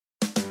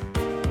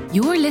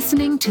You're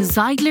listening to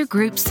Zeidler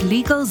Group's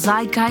Legal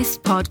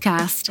Zeidgeist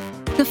podcast,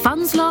 the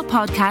funds law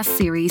podcast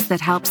series that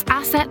helps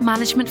asset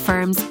management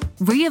firms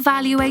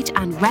reevaluate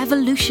and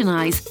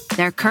revolutionize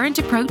their current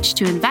approach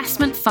to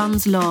investment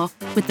funds law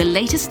with the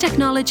latest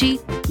technology,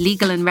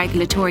 legal and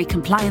regulatory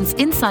compliance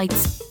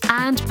insights,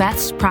 and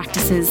best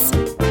practices.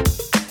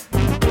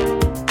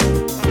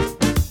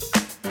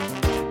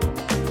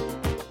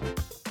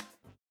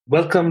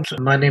 Welcome.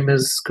 My name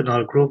is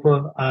Kunal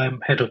Grover.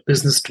 I'm Head of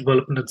Business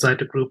Development at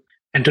Zeidler Group.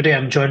 And today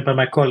I'm joined by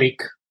my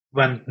colleague,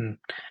 Valentin,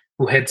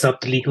 who heads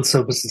up the Legal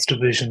Services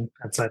Division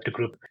at Zeidler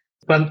Group.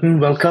 Valentin,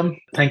 welcome.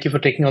 Thank you for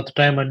taking out the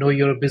time. I know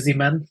you're a busy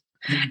man.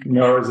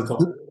 No worries at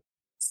all.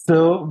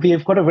 So we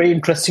have got a very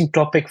interesting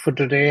topic for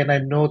today, and I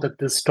know that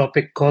this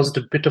topic caused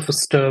a bit of a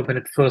stir when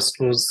it first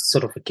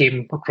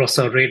came across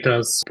our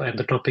radars, and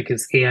the topic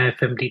is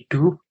AIFMD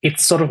II.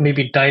 It's sort of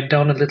maybe died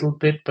down a little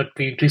bit, but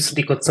we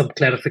recently got some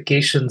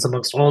clarifications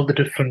amongst all the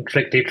different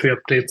regulatory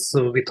updates,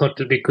 so we thought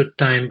it'd be a good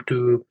time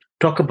to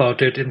talk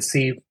about it and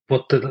see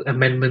what the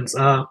amendments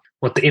are,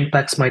 what the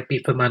impacts might be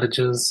for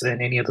managers, and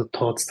any other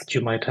thoughts that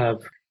you might have.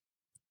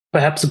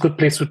 Perhaps a good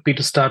place would be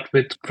to start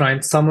with try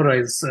and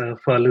summarize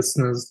for our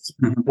listeners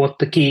what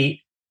the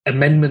key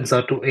amendments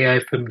are to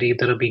AIFMD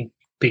that are being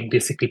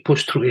basically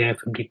pushed through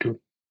AIFMD II.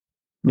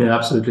 Yeah,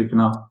 absolutely,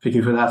 Kunal. Thank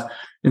you for that.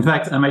 In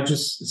fact, I might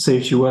just say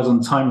a few words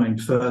on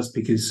timeline first,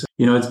 because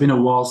it's been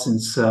a while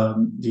since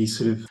the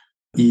sort of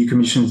EU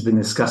Commission has been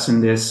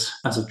discussing this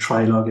as a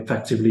trilogue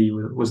effectively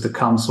with the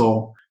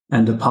Council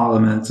and the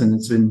Parliament, and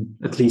it's been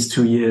at least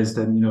 2 years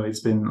then,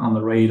 it's been on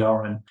the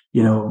radar and,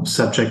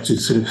 subject to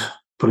sort of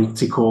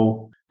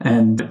political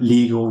and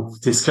legal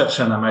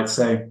discussion, I might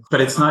say.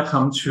 But it's now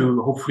come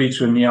hopefully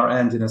to a near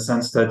end in a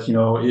sense that,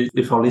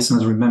 if our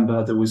listeners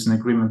remember, there was an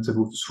agreement that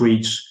was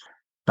reached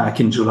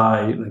back in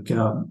July, like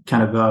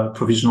kind of a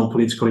provisional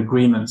political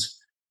agreement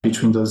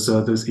between those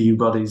EU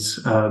bodies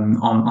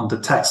on the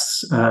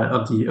texts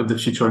of the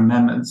future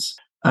amendments.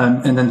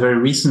 And then very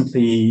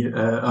recently,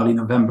 early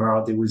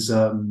November, there was,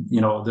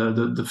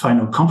 the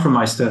final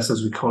compromise test,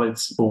 as we call it,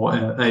 for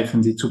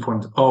AIFMD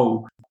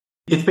 2.0.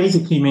 It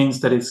basically means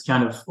that it's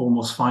kind of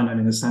almost final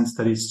in the sense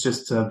that it's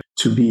just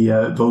to be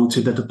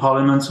voted at the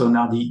Parliament. So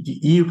now the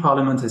EU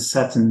Parliament has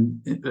set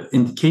an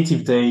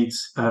indicative date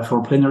for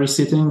a plenary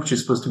sitting, which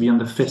is supposed to be on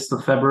the 5th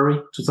of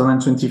February,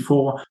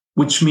 2024,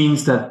 which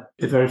means that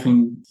if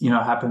everything,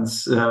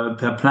 happens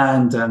per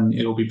plan, then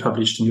it will be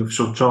published in the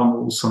official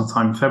journal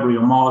sometime in February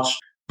or March.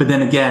 But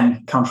then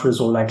again, countries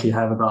will likely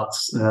have about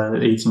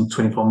 18 to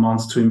 24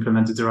 months to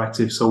implement the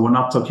directive. So we're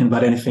not talking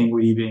about anything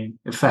really being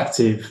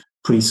effective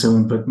pretty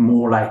soon, but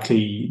more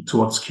likely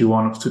towards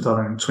Q1 of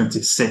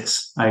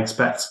 2026, I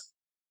expect.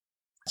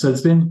 So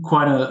it's been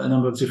quite a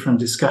number of different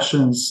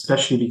discussions,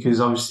 especially because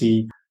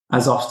obviously,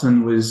 as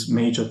often with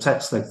major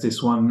texts like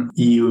this one,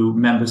 EU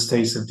member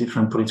states have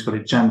different political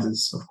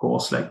agendas, of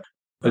course. I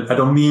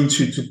don't mean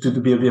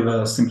to be a bit of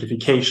a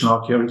simplification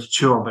or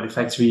caricature, but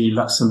effectively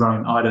Luxembourg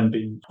and Ireland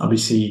being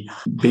obviously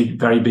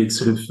very big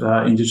sort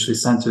of industry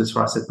centers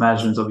for asset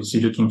management, obviously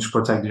looking to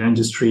protect their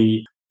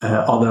industry.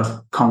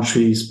 Other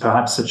countries,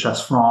 perhaps such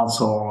as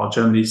France or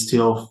Germany,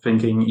 still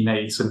thinking in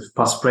a sort of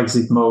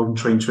post-Brexit mode and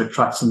trying to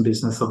attract some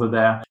business over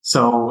there.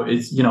 So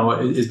it's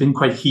been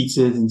quite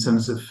heated in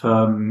terms of,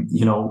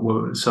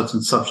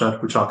 certain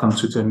subjects, which I'll come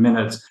to in a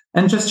minute.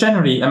 And just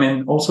generally,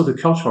 also the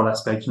cultural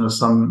aspect,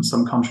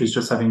 some countries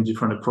just having a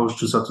different approach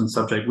to certain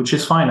subject, which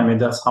is fine.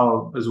 That's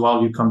how as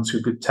well you come to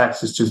good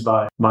text, is just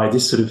by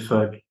this sort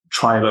of,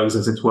 trilogues,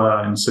 as it were,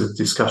 and sort of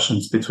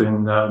discussions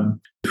between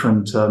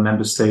different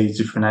member states,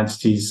 different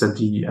entities at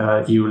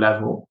the EU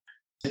level.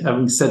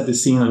 Having set the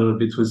scene a little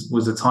bit was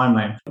the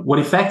timeline. What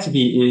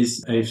effectively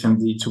is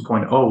AIFMD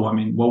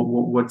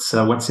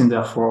 2.0? What's in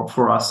there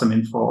for us?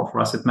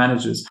 For asset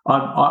managers.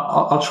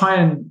 I'll try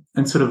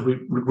and sort of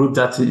regroup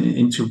that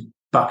into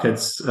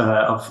buckets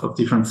of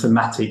different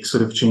thematic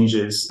sort of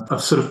changes.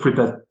 I've sort of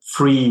prepared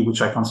three,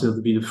 which I consider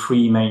to be the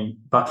three main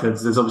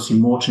buckets. There's obviously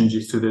more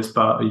changes to this,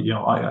 but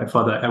I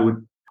thought that I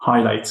would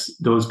highlight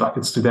those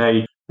buckets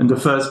today. And the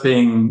first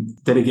being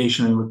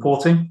delegation and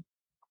reporting.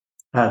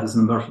 There's a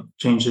number of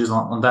changes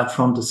on that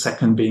front. The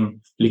second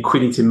being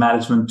liquidity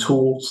management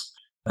tools.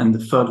 And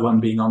the third one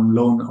being on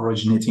loan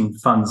originating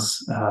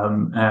funds.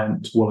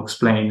 And we'll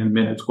explain in a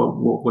minute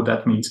what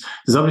that means.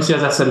 There's obviously,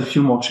 as I said, a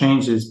few more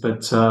changes,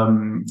 but,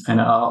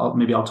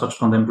 I'll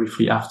touch on them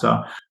briefly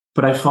after.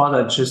 But I thought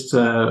I'd just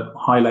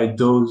highlight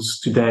those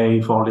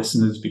today for our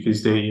listeners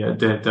because they're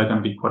going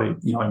to be quite,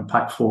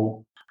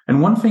 impactful. And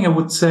one thing I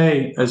would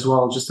say as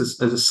well, just as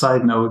a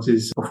side note,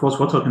 is, of course,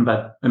 we're talking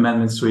about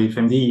amendments to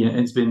AIFMD, and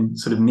it's been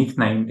sort of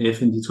nicknamed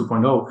AIFMD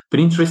 2.0. But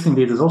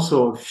interestingly, there's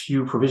also a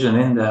few provisions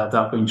in there that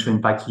are going to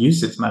impact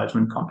UCITS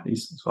management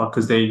companies as well,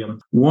 because they,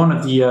 one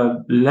of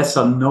the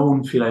lesser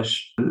known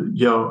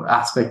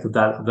aspect of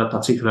that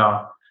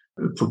particular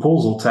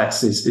proposal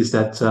text is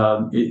that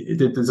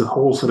there's a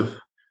whole sort of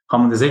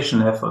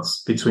harmonization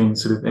efforts between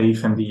sort of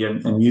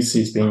AIFMD and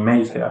UCITS being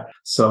made here.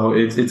 So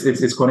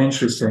it's quite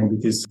interesting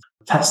because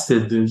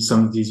tested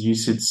some of these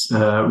UCITS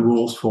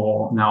rules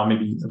for now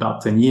maybe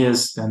about 10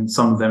 years, and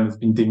some of them have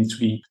been deemed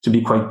to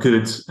be quite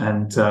good.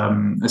 And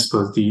I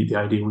suppose the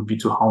idea would be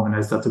to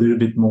harmonize that a little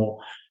bit more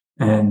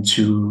and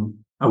to,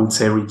 I would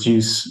say,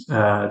 reduce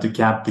the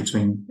gap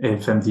between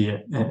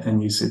AIFMD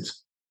and UCITS.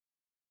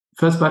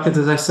 First bucket,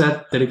 as I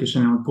said,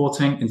 delegation and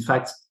reporting. In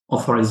fact,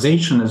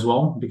 authorization as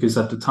well, because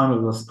at the time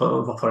of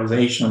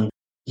authorization,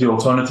 the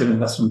alternative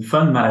investment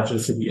fund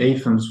managers, the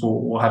AIFMs,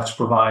 will have to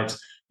provide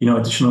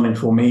additional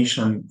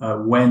information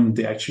when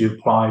they actually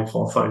apply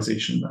for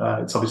authorization.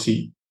 It's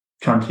obviously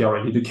currently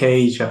already the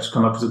case. You have to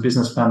come up with a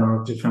business plan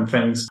or different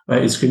things.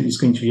 It's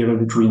going to be a little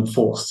bit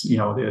reinforced.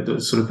 The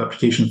sort of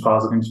application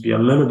files are going to be a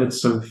little bit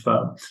sort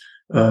of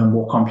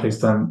more complex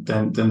than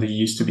they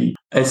used to be,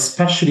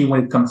 especially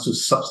when it comes to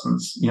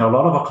substance. A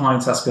lot of our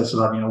clients ask us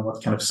about,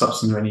 what kind of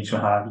substance do I need to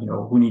have,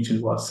 who need to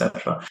do what,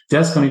 etc.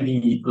 There's going to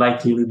be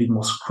likely a little bit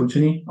more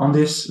scrutiny on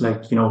this,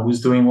 like, who's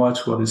doing what,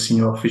 who are the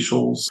senior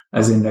officials,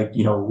 as in like,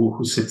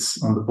 who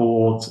sits on the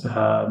board,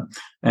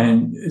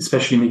 and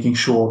especially making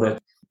sure that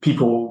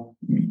people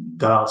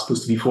that are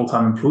supposed to be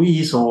full-time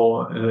employees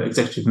or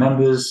executive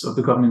members of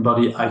the governing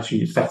body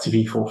actually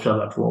effectively fulfill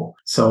that role.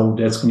 So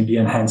there's going to be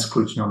enhanced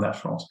scrutiny on that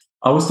front.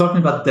 I was talking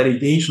about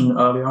delegation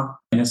earlier,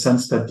 in a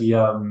sense that the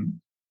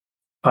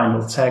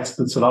final text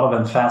puts a lot of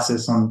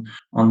emphasis on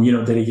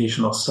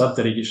delegation or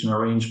sub-delegation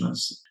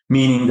arrangements,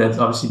 meaning that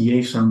obviously the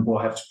AIFM will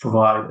have to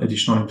provide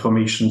additional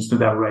information to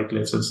their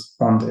regulators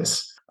on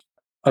this.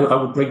 I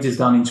would break this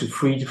down into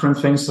three different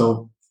things.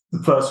 So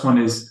the first one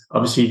is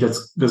obviously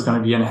there's going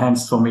to be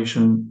enhanced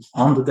information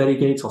on the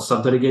delegates or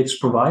sub-delegates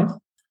provide.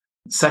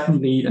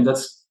 Secondly, and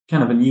that's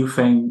kind of a new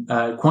thing,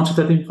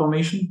 quantitative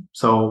information.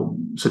 So,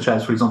 such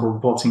as, for example,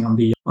 reporting on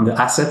the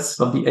assets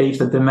of the AIF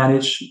that they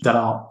manage that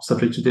are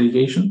subject to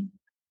delegation.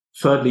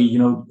 Thirdly,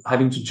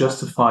 having to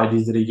justify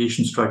this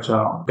delegation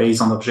structure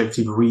based on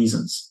objective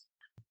reasons.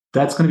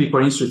 That's going to be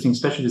quite interesting,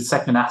 especially the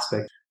second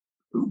aspect.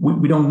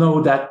 We don't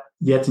know that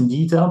yet in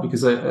detail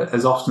because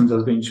as often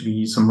there's going to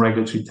be some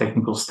regulatory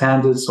technical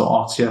standards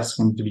or RTS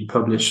going to be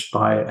published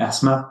by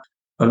ESMA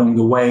along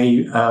the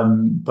way,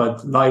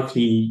 but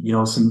likely,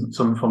 some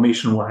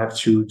information will have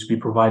to be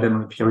provided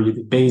on a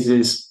periodic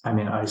basis. I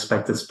mean, I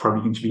expect it's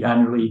probably going to be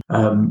annually,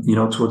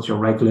 towards your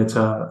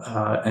regulator,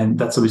 and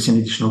that's obviously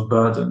an additional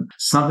burden.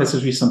 It's not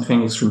necessarily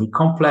something extremely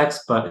complex,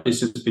 but it's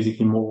just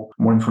basically more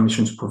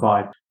information to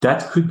provide.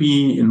 That could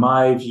be, in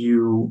my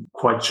view,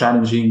 quite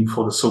challenging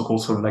for the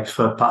so-called sort of like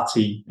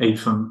third-party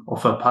AIFM or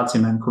third-party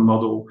ManCo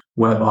model,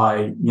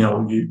 whereby,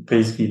 you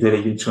basically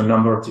delegate to a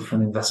number of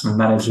different investment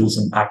managers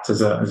and act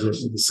as a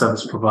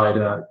service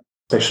provider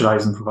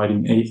specialized in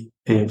providing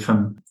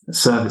AIFM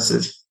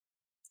services.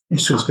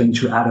 It's just going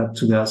to add up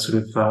to their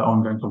sort of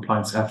ongoing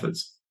compliance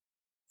efforts.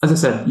 As I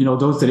said,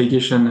 those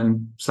delegation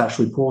and /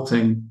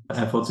 reporting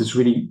efforts is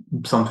really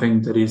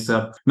something that is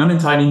not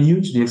entirely new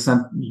to the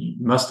extent we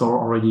must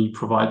already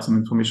provide some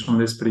information on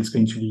this, but it's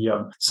going to be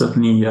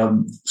certainly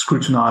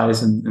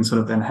scrutinized and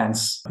sort of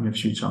enhanced in the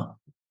future.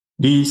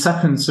 The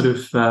second sort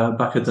of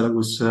bucket that I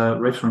was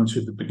referring to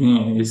at the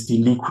beginning is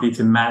the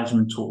liquidity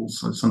management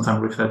tools,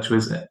 sometimes referred to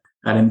as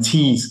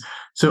LMTs.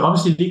 So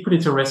obviously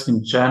liquidity risk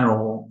in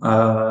general,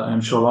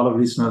 I'm sure a lot of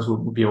listeners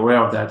will be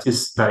aware of that,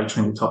 is a very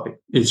trendy topic.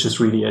 It just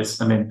really is.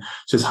 I mean,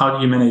 just how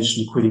do you manage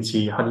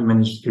liquidity? How do you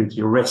manage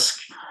liquidity risk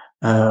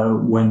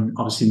when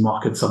obviously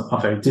markets are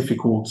very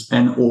difficult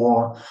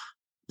or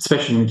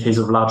especially in the case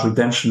of large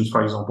redemptions,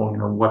 for example,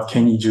 what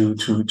can you do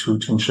to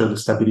ensure the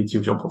stability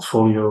of your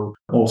portfolio?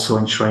 Also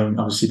ensuring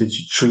obviously that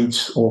you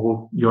treat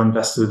all your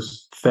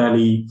investors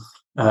fairly.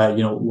 What's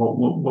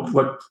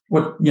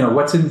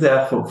in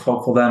there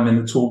for them in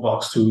the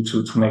toolbox to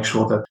make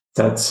sure that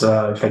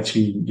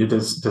effectively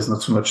there's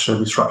not too much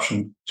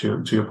disruption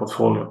to your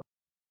portfolio.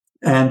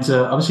 And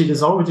obviously,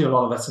 there's already a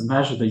lot of asset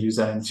managers that use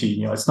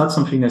LMT. It's not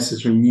something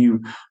necessarily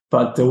new,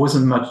 but there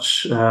wasn't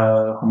much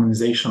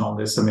harmonization on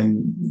this. I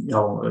mean,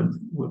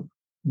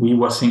 we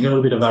were seeing a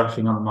little bit of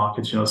everything on the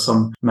market.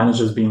 Some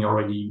managers being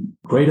already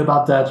great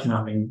about that.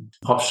 Having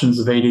options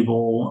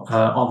available,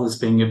 others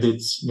being a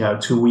bit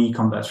too weak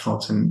on that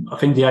front. And I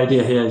think the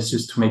idea here is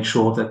just to make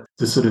sure that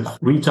the sort of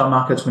retail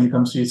market when it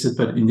comes to UCITS,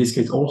 but in this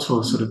case also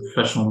a sort of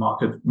professional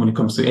market when it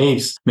comes to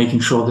AIFs, making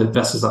sure that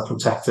investors are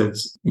protected.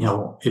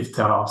 If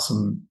there are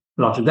some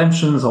large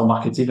redemptions or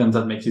market events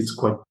that make it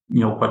quite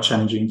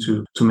challenging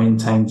to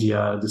maintain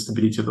the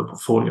stability of the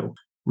portfolio.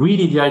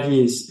 Really, the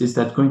idea is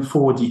that going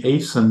forward, the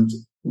AIFs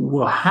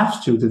will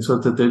have to, so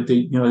that there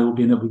will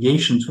be an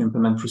obligation to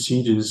implement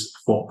procedures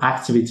for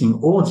activating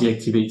or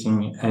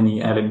deactivating any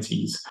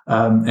LMTs,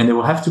 and they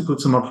will have to put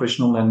some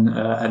operational and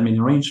admin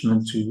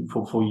arrangement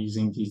for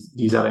using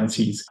these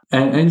LMTs.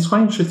 And it's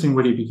quite interesting,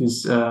 really,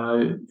 because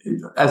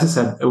as I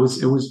said, it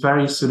was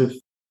very sort of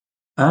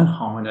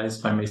unharmonized,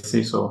 if I may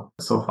say so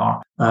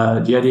far.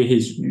 The idea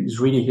is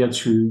really here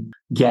to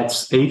get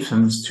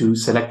AIFMs to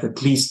select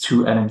at least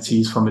 2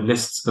 LMTs from a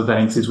list of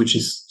LMTs, which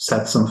is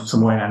set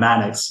somewhere in an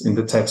annex in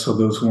the text for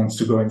those who want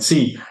to go and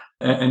see.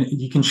 And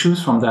you can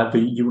choose from that,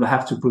 but you will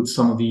have to put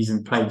some of these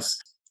in place.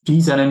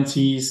 These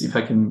LMTs, if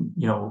I can,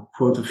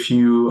 quote a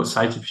few or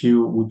cite a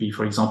few, would be,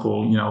 for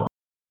example,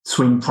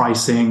 swing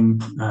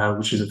pricing,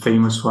 which is a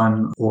famous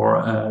one,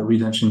 or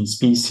redemption in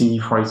specie,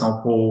 for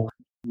example,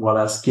 well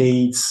as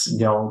gates.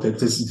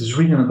 There's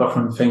really a number of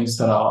different things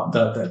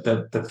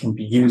that can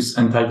be used.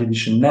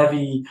 Anti-dilution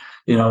levy.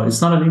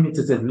 It's not a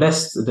limited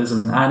list. There's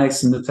an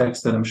annex in the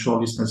text that I'm sure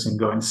listeners can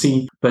go and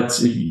see. But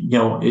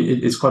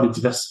it's quite a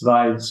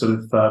diversified sort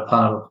of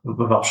panel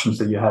of options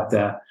that you have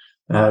there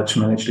to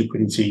manage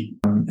liquidity,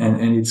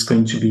 and it's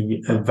going to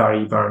be a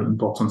very, very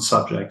important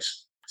subject.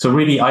 So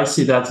really, I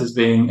see that as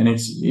being, and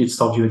it's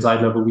taught you at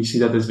Zeit level, we see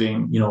that as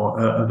being,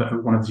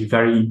 one of the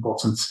very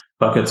important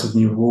buckets of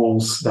new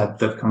rules that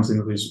comes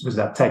in with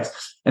that text.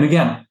 And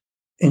again,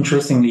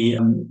 interestingly,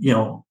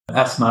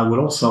 ESMA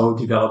will also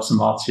develop some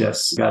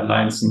RTS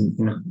guidelines in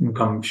the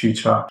coming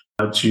future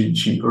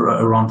to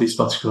around these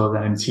particular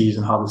LMTs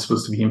and how they're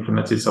supposed to be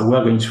implemented. So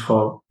we're going to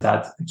follow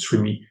that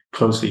extremely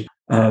closely.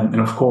 And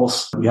of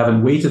course, we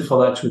haven't waited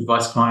for that to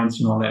advise clients,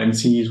 on the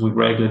LMTs. We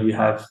regularly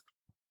have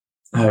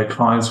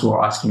clients who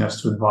are asking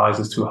us to advise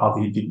as to how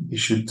they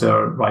should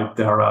write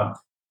their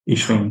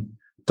issuing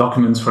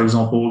documents, for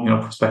example,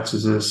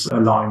 prospectuses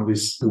align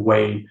with the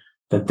way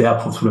that their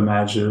portfolio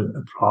manager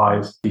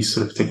applies these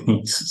sort of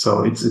techniques.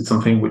 So it's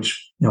something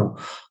which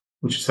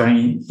is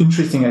very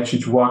interesting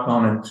actually to work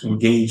on and to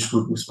engage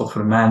with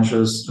portfolio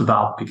managers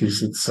about,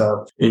 because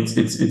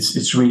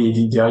it's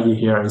really the idea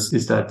here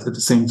is that at the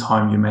same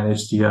time you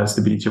manage the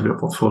stability of your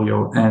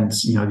portfolio and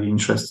the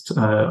interest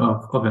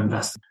of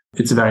investors.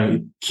 It's a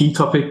very key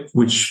topic,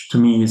 which to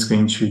me is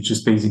going to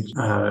just basically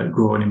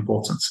grow in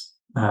importance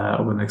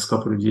over the next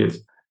couple of years.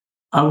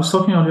 I was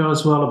talking earlier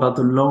as well about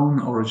the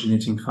loan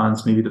originating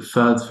funds, maybe the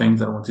third thing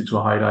that I wanted to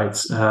highlight.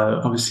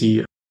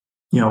 Obviously,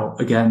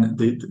 again,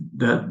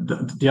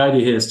 the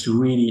idea here is to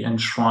really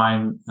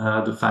enshrine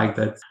the fact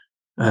that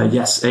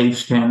yes,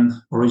 AIFs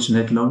can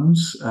originate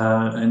loans,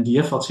 and the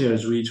effort here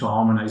is really to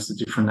harmonize the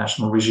different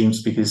national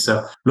regimes, because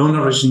loan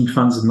originating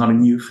funds is not a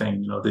new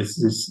thing.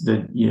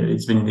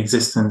 It's been in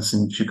existence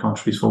in a few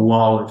countries for a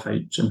while. If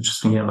I'm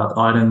just thinking about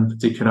Ireland in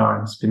particular,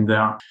 and it's been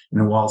there in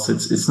a while, so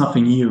it's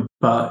nothing new.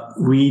 But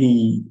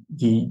really,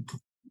 the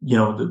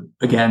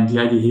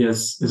idea here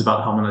is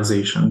about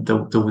harmonization.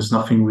 There was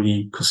nothing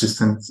really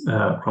consistent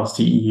across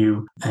the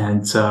EU,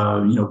 and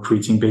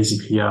creating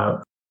basically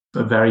a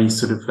very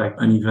sort of like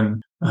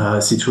uneven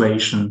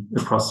situation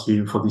across the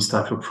EU for these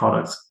type of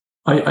products.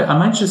 I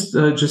might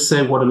just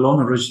say what a loan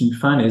originating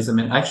fund is. I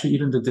mean, actually,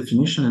 even the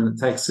definition in the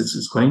text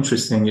is quite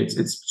interesting.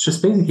 It's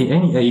just basically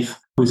any AIF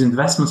whose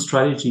investment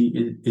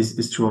strategy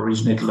is to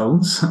originate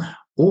loans,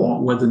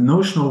 or where the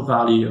notional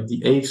value of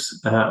the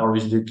AIF's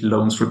originated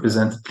loans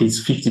represent at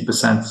least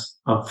 50%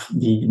 of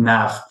the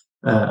NAV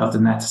of the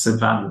net asset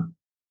value.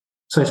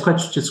 So it's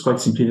quite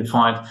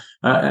simplified.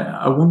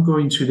 I won't go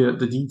into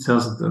the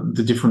details of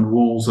the different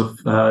rules of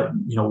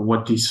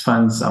what these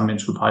funds are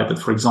meant to apply. But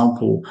for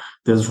example,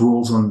 there's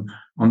rules on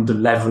the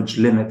leverage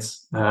limit,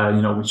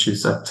 which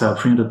is at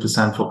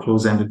 300% for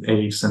closed-ended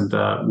AIFs and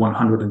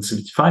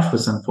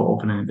 175% for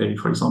open-ended AIF,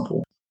 for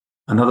example.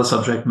 Another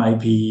subject might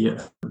be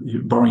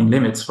borrowing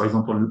limits. For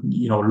example,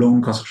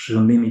 loan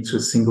concentration limit to a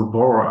single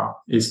borrower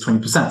is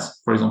 20%,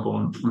 for example,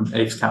 on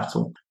AIF's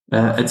capital.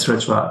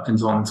 Etc., and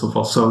so on and so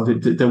forth. So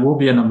there will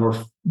be a number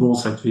of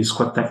rules like this,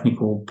 quite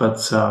technical,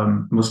 but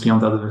mostly on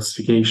the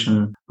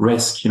diversification,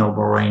 risk,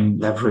 borrowing,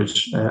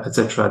 leverage,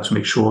 etc., to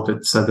make sure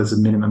that there's a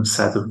minimum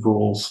set of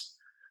rules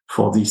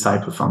for these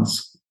type of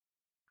funds.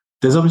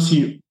 There's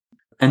obviously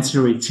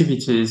ancillary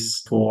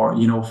activities for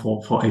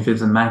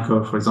AIFs and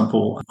ManCo, for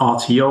example.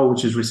 RTO,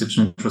 which is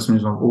reception and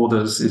transmission of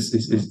orders,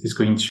 is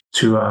going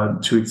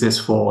to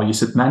exist for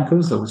UCITS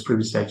ManCos. That was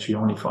previously actually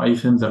only for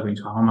AIFMs. They're going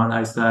to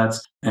harmonize that.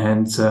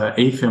 And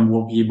AIFM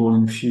will be able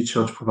in the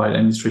future to provide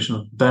administration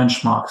of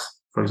benchmarks,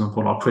 for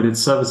example, or credit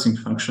servicing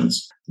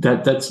functions.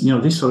 That's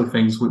these sort of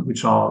things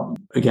which are,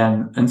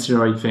 again,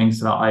 ancillary things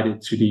that are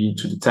added to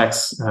the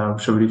text,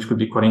 which I believe could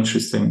be quite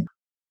interesting.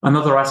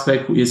 Another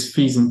aspect is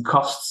fees and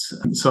costs.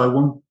 So I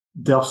won't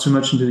delve too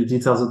much into the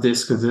details of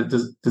this, because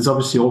there's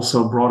obviously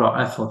also a broader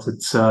effort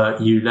at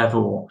EU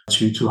level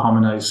to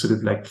harmonize sort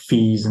of like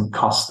fees and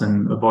costs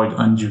and avoid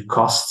undue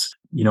costs.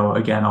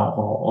 Again,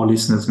 our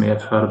listeners may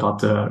have heard about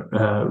the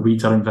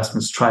retail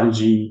investment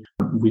strategy,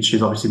 which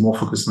is obviously more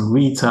focused on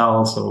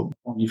retail. So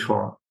only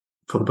for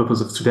the purpose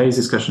of today's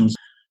discussions,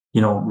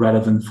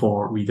 relevant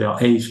for retail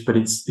AIF, but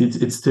it's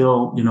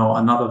still,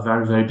 another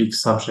very, very big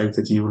subject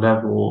at EU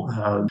level,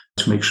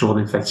 to make sure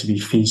that effectively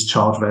fees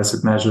charged by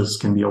asset managers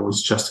can be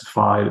always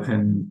justified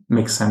and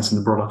make sense in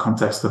the broader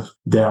context of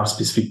their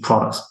specific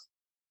products.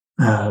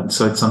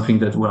 So it's something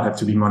that will have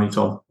to be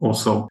monitored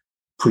also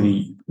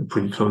pretty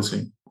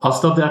closely. I'll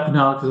stop there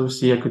now, because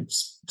obviously I could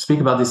speak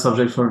about this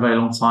subject for a very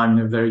long time.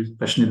 I'm very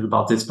passionate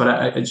about this, but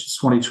I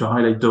just wanted to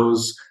highlight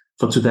those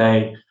for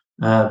today.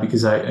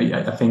 Because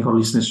I think our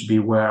listeners should be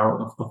aware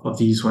of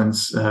these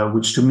ones,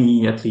 which to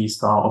me at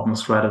least are of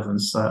most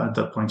relevance at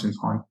that point in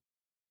time.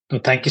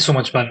 Thank you so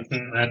much,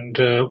 Valentin. And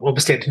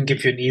obviously I didn't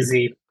give you an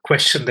easy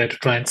question there to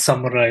try and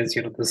summarize,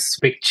 this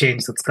big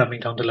change that's coming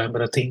down the line.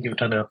 But I think you've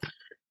done a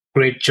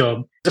great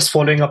job. Just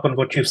following up on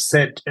what you've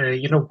said,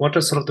 what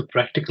are sort of the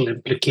practical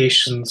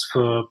implications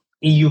for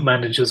EU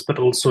managers, but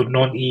also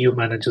non-EU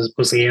managers?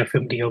 Because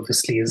AIFMD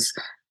obviously is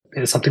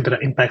something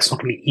that impacts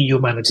not only EU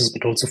managers,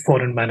 but also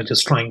foreign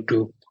managers trying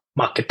to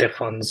market their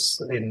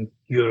funds in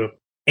Europe.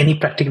 Any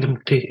practical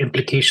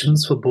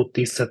implications for both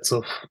these sets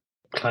of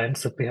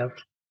clients that we have?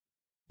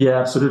 Yeah,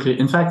 absolutely.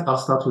 In fact, I'll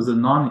start with the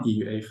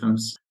non-EU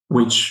AIFMs,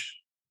 which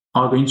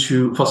are going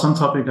to, for some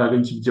topics, are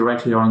going to be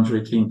directly or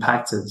indirectly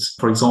impacted.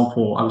 For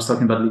example, I was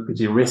talking about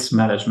liquidity risk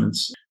management.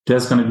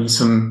 There's going to be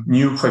some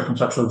new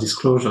pre-contractual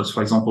disclosures,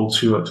 for example,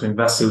 to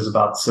investors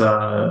about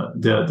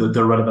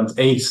the relevant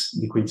ACE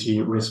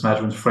liquidity risk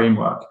management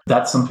framework.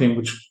 That's something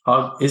which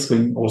is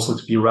going also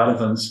to be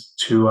relevant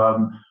to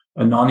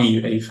a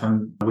non-EU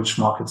AIFM which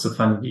markets a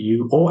fund in the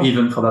EU, or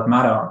even for that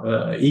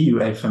matter, EU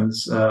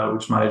AIFMs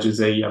which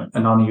manages a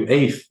non-EU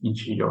AIF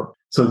into Europe.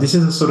 So this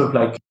is a sort of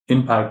like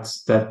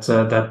impact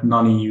that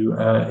non-EU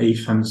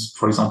AIFMs,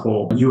 for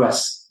example,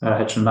 US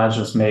hedge fund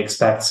managers may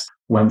expect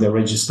when they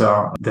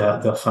register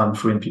their fund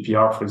through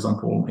NPPR, for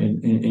example,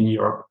 in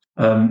Europe.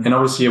 And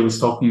obviously, I was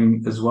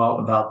talking as well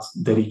about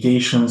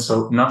delegation.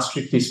 So not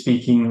strictly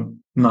speaking,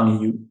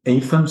 non-EU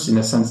AIFMs in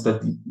the sense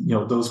that,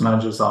 those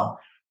managers are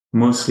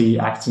mostly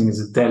acting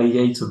as a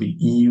delegate of the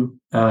EU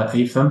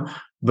AIFM.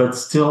 But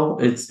still,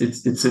 it's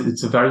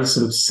a very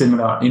sort of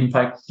similar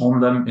impact on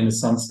them in the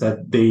sense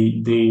that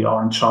they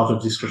are in charge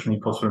of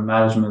discretionary portfolio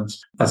management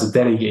as a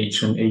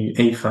delegation,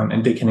 AIFM,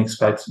 and they can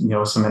expect,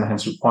 some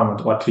enhanced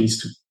requirement, or at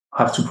least to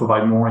have to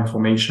provide more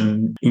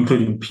information,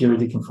 including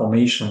periodic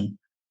information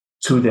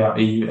to their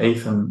EU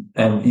AIFM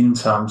and in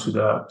turn to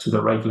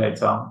the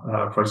regulator,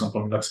 for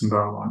example, in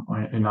Luxembourg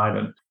or in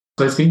Ireland.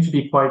 So it's going to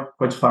be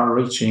quite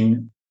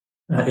far-reaching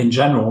in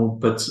general,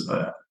 but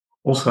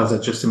also, as I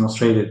just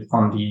demonstrated,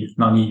 on the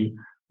non-EU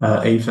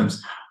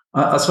AIFMs.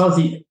 As far as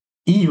the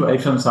EU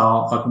AIFMs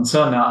are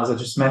concerned now, as I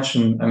just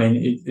mentioned, I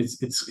mean,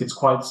 it's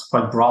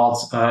quite broad.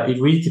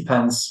 It really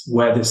depends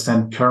where they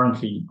stand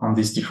currently on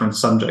these different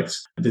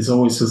subjects. There's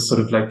always a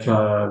sort of like,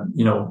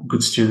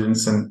 good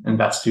students and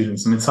bad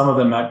students. I mean, some of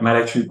them might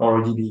actually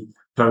already be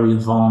very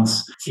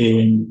advanced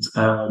in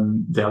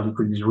their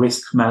liquidity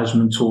risk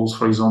management tools,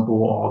 for example,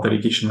 or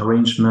delegation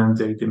arrangement.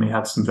 They may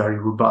have some very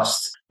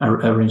robust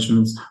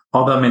arrangements.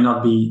 Other may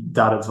not be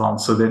that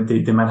advanced, so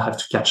they might have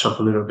to catch up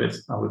a little bit,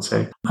 I would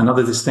say.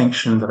 Another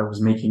distinction that I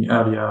was making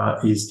earlier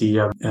is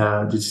the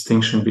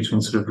distinction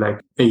between sort of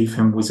like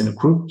AIFM within a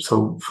group,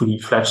 so fully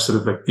fledged sort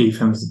of like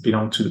AIFMs that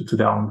belong to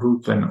their own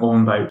group and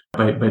owned by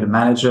the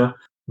manager,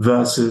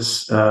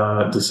 versus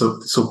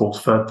the so-called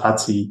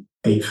third-party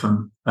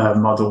AIFM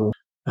model,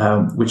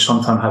 which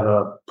sometimes have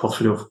a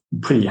portfolio of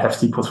pretty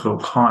hefty portfolio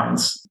of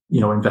clients,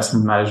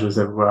 investment managers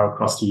everywhere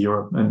across the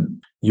Europe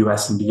and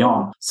US and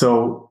beyond.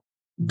 So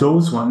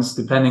those ones,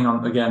 depending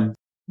on, again,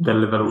 their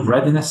level of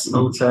readiness, I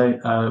would say,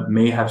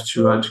 may have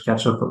to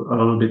catch up a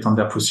little bit on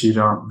their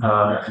procedure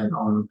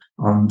and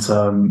on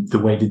the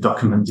way they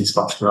document these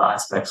particular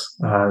aspects.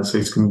 So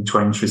it's going to be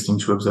quite interesting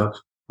to observe.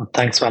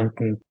 Thanks,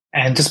 Valentin.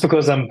 And just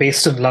because I'm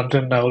based in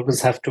London, I always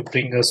have to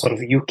bring a sort of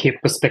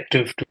UK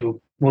perspective to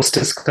most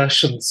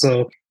discussions.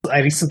 So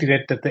I recently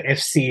read that the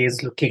FCA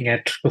is looking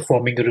at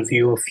performing a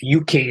review of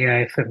UK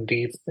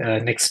AIFMD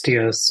next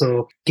year.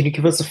 So can you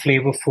give us a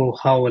flavor for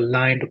how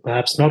aligned or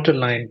perhaps not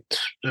aligned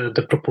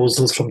the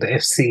proposals from the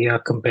FCA are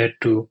compared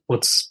to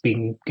what's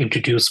being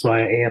introduced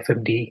via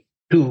AIFMD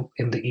II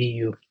in the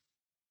EU?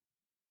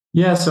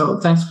 Yeah, so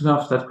thanks for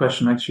that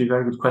question. Actually,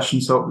 very good question.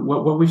 So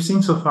what we've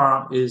seen so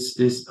far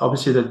is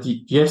obviously that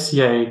the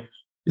FCA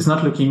is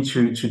not looking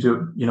to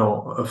do,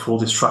 a full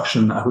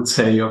destruction, I would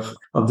say, of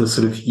the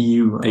sort of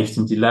EU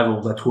AIFMD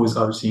level that was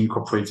obviously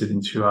incorporated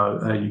into our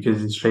UK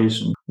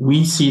legislation.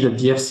 We see that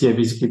the FCA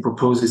basically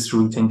proposes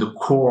to retain the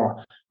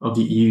core of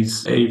the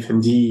EU's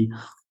AIFMD,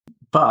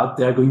 but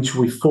they're going to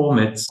reform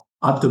it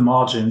at the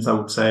margins, I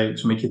would say,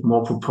 to make it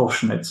more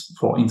proportionate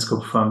for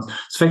in-scope firms.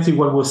 So effectively,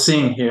 what we're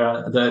seeing here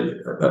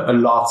a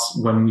lot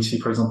when we see,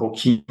 for example,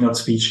 keynote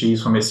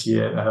speeches from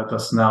FCA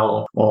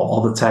personnel or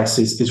other texts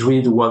is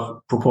really the word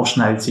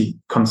proportionality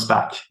comes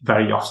back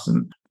very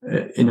often,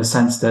 in a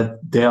sense that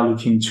they are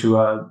looking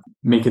to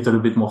make it a little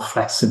bit more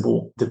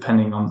flexible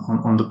depending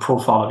on the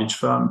profile of each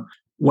firm.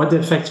 What they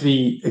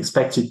effectively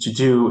expected to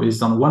do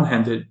is, on one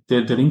hand,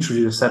 they'll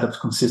introduce a set of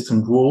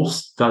consistent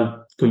rules that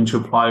are going to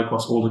apply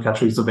across all the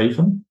categories of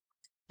AIFM.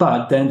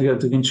 But then they're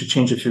going to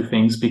change a few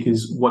things,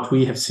 because what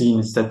we have seen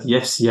is that the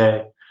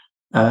FCA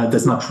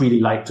does not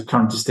really like the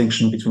current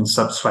distinction between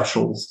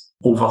sub-thresholds,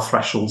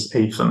 over-thresholds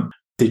AIFM.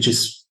 They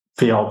just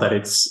feel that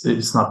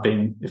it's not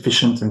being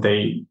efficient, and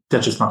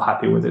they're just not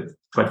happy with it,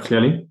 quite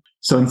clearly.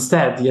 So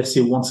instead, the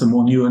FCA wants a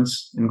more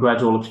nuanced and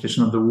gradual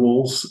application of the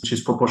rules, which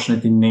is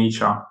proportionate in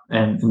nature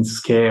and in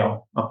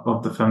scale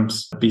of the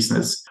firm's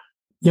business.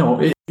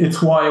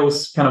 It's why I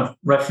was kind of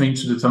referring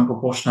to the term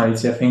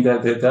proportionality. I think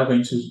that they're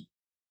going to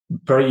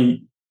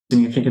very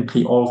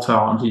significantly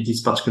alter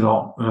these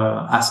particular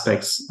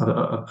aspects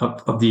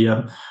of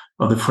the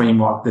the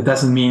framework. That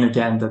doesn't mean,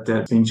 again, that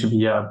there's going to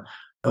be a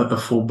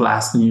full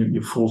blast,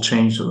 new full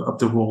change of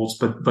the rules,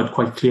 but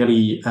quite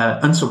clearly,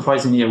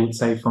 unsurprisingly, I would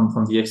say from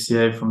the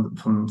FCA,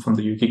 from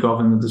the UK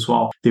government as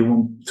well, they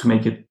want to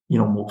make it,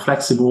 more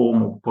flexible,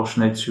 more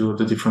proportionate to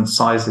the different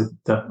sizes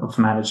of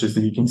managers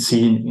that you can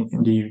see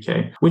in the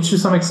UK, which to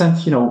some extent,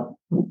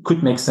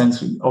 could make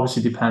sense. It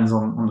obviously depends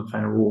on the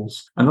final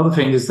rules. Another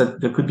thing is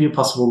that there could be a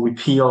possible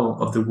repeal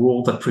of the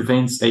rule that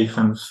prevents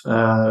AIFMs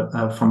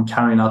from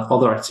carrying out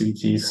other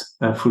activities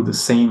through the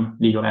same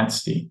legal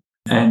entity.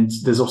 And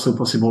there's also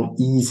possible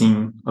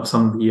easing of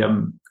some of the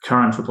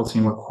current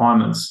reporting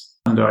requirements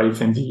under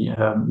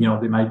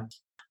AIFMD. They might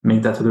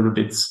make that a little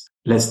bit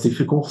less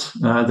difficult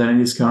than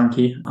it is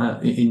currently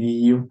in the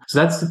EU. So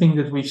that's the thing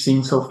that we've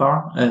seen so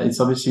far.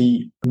 It's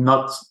obviously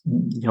not,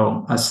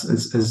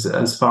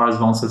 as far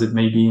advanced as it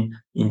may be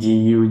in the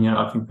EU.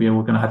 I think we're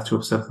going to have to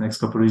observe the next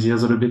couple of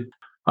years a little bit.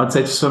 I'd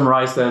say to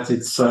summarize that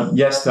it's,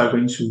 yes, they're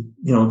going to,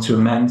 to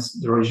amend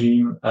the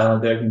regime. They're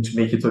going to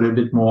make it a little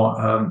bit more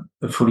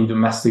a fully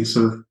domestic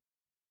sort of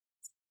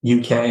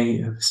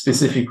UK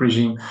specific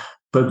regime.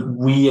 But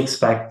we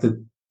expect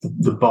that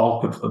the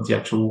bulk of the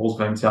actual rules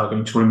are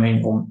going to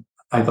remain on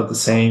either the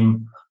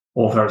same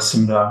or very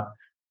similar,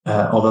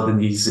 other than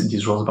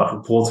these rules about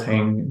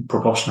reporting,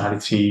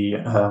 proportionality,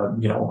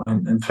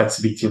 and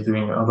flexibility of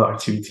doing other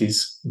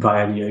activities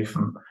via the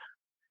AIFM.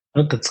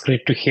 That's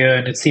great to hear.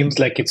 And it seems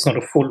like it's not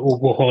a full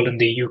overhaul in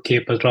the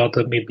UK, but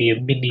rather maybe a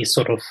mini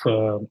sort of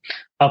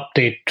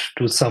update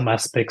to some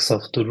aspects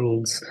of the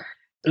rules.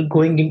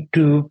 Going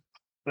into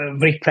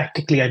very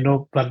practically, I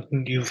know,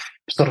 Valentin, you've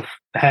sort of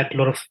had a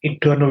lot of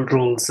internal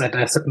roles at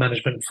asset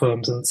management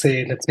firms, and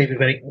say,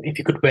 if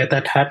you could wear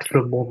that hat for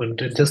a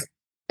moment and just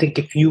think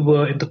if you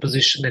were in the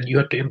position and you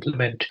had to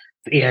implement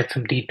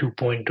AIFMD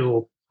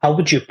 2.0, how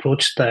would you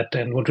approach that,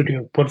 and what would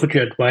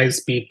your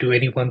advice be to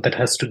anyone that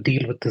has to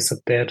deal with this at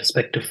their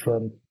respective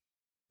firm?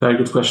 Very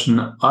good question.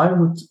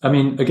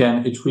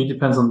 Again, it really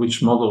depends on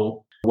which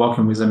model you're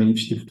working with.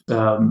 If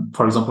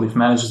for example, if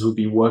managers would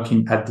be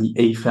working at the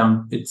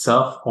AIFM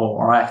itself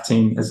or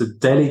acting as a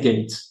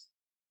delegate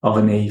of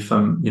an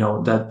AIFM,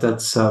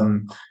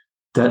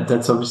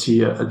 that's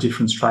obviously a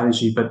different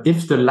strategy. But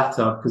if the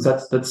latter, because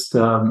that's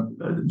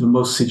the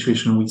most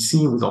situation we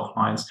see with our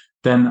clients,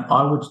 then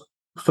I would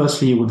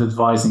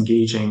advise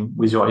engaging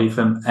with your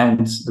AIFM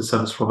and the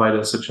service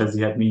provider, such as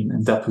the admin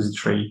and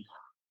depository,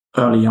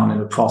 early on in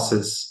the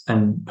process,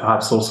 and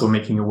perhaps also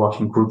making a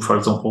working group, for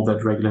example,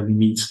 that regularly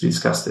meets to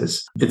discuss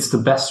this. It's the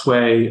best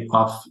way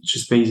of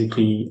just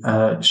basically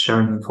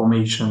sharing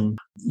information,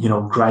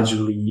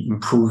 gradually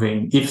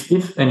improving,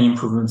 if any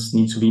improvements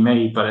need to be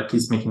made, but at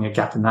least making a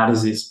gap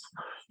analysis.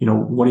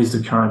 What is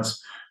the current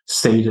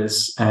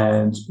status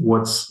and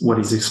what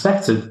is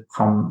expected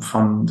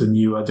from the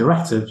new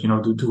directive?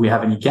 Do we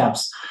have any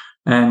gaps?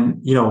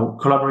 And,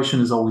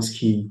 collaboration is always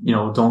key.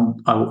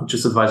 I would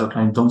just advise our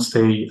client, don't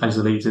stay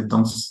isolated,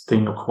 don't stay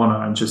in a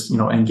corner, and just,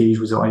 engage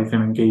with your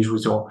AIFM, engage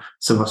with your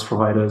service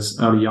providers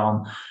early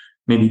on.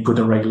 Maybe put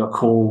a regular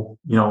call,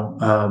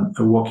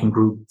 a working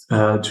group,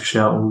 to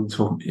share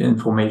all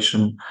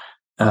information.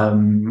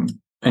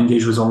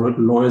 Engage with our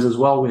lawyers as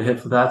well. We're here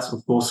for that,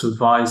 of course, to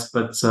advise.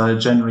 But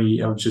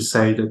generally, I would just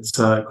say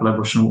that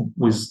collaboration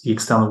with the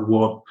external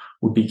world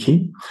would be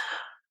key.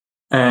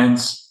 And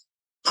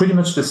pretty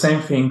much the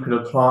same thing could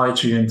apply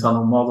to your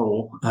internal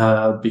model,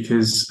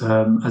 because,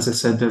 as I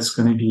said, there's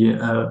going to be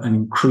an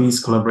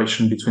increased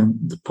collaboration between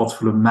the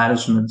portfolio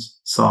management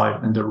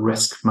side and the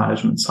risk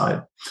management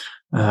side,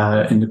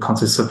 in the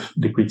context of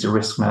liquidity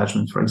risk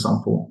management, for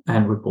example,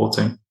 and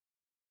reporting.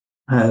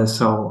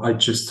 So I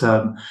just,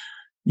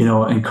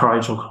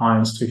 encourage our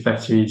clients to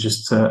effectively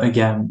just,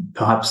 again,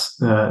 perhaps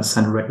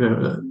set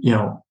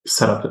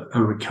up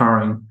a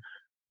recurring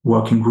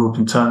working group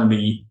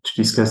internally to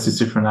discuss these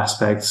different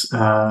aspects,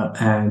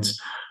 and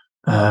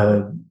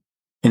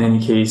in any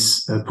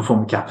case,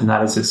 perform a gap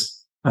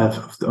analysis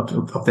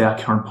of their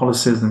current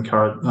policies and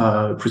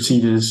current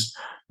procedures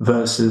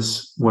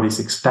versus what is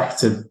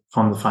expected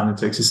from the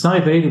finance. It's not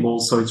available,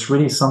 so it's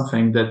really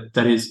something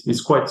that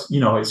is quite,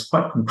 it's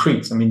quite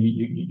concrete.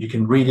 You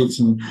can read it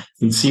and you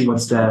can see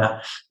what's there.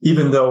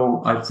 Even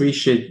though I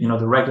appreciate,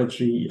 the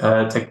regulatory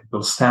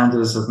technical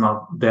standards is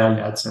not there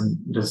yet, and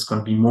there's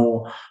going to be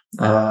more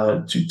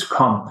to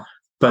come.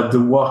 But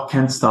the work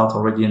can start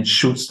already and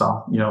should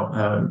start,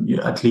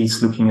 at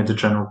least looking at the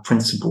general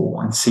principle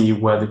and see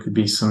where there could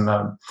be some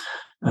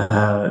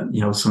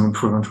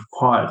improvement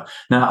required.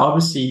 Now,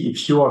 obviously,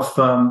 if you are a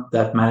firm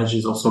that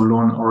manages also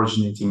loan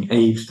originating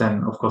AIF,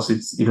 then of course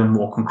it's even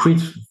more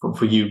concrete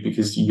for you,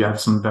 because you have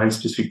some very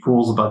specific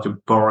rules about your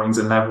borrowings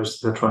and leverage,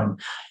 etc., and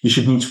you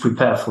should need to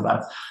prepare for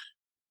that.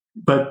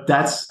 But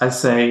that's, I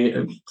say,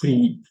 a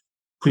pretty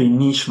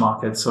niche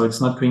market, so it's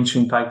not going to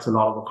impact a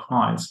lot of our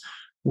clients.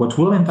 What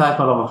will impact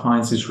a lot of our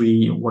clients is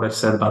really what I've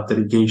said about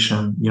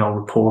delegation,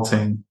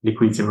 reporting,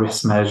 liquidity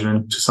risk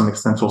management, to some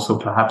extent also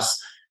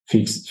perhaps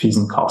fees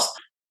and costs.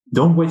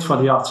 don't wait for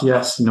the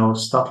RTS,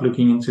 start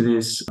looking into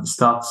this,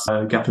 start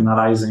gap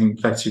analyzing,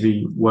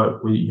 effectively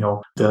work with,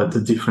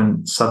 the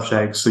different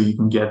subjects so you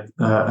can get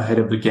ahead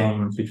of the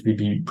game, effectively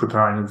be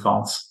prepared in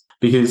advance.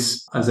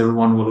 Because as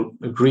everyone will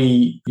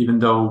agree, even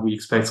though we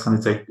expect it's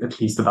going to take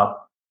at least about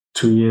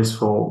 2 years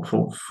for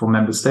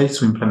member states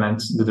to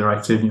implement the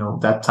directive,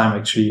 that time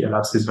actually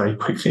elapses very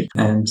quickly.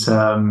 And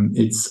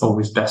it's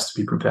always best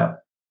to be prepared.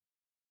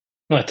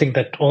 No, I think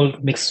that all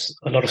makes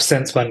a lot of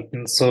sense,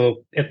 Valentin.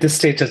 So at this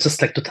stage, I'd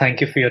just like to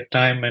thank you for your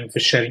time and for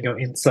sharing your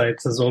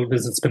insights. As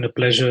always, it's been a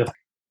pleasure.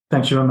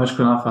 Thank you very much,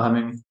 Kunal, for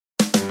having me.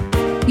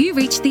 You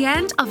reached the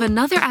end of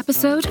another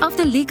episode of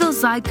the Legal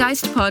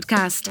Zeitgeist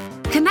podcast.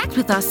 Connect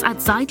with us at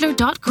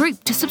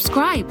zeidler.group to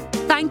subscribe.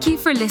 Thank you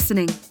for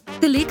listening.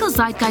 The Legal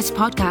Zeitgeist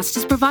podcast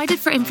is provided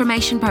for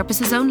information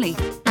purposes only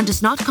and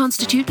does not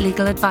constitute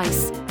legal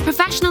advice.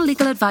 Professional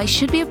legal advice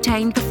should be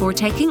obtained before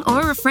taking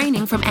or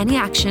refraining from any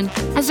action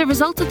as a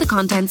result of the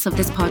contents of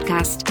this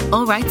podcast.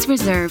 All rights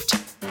reserved.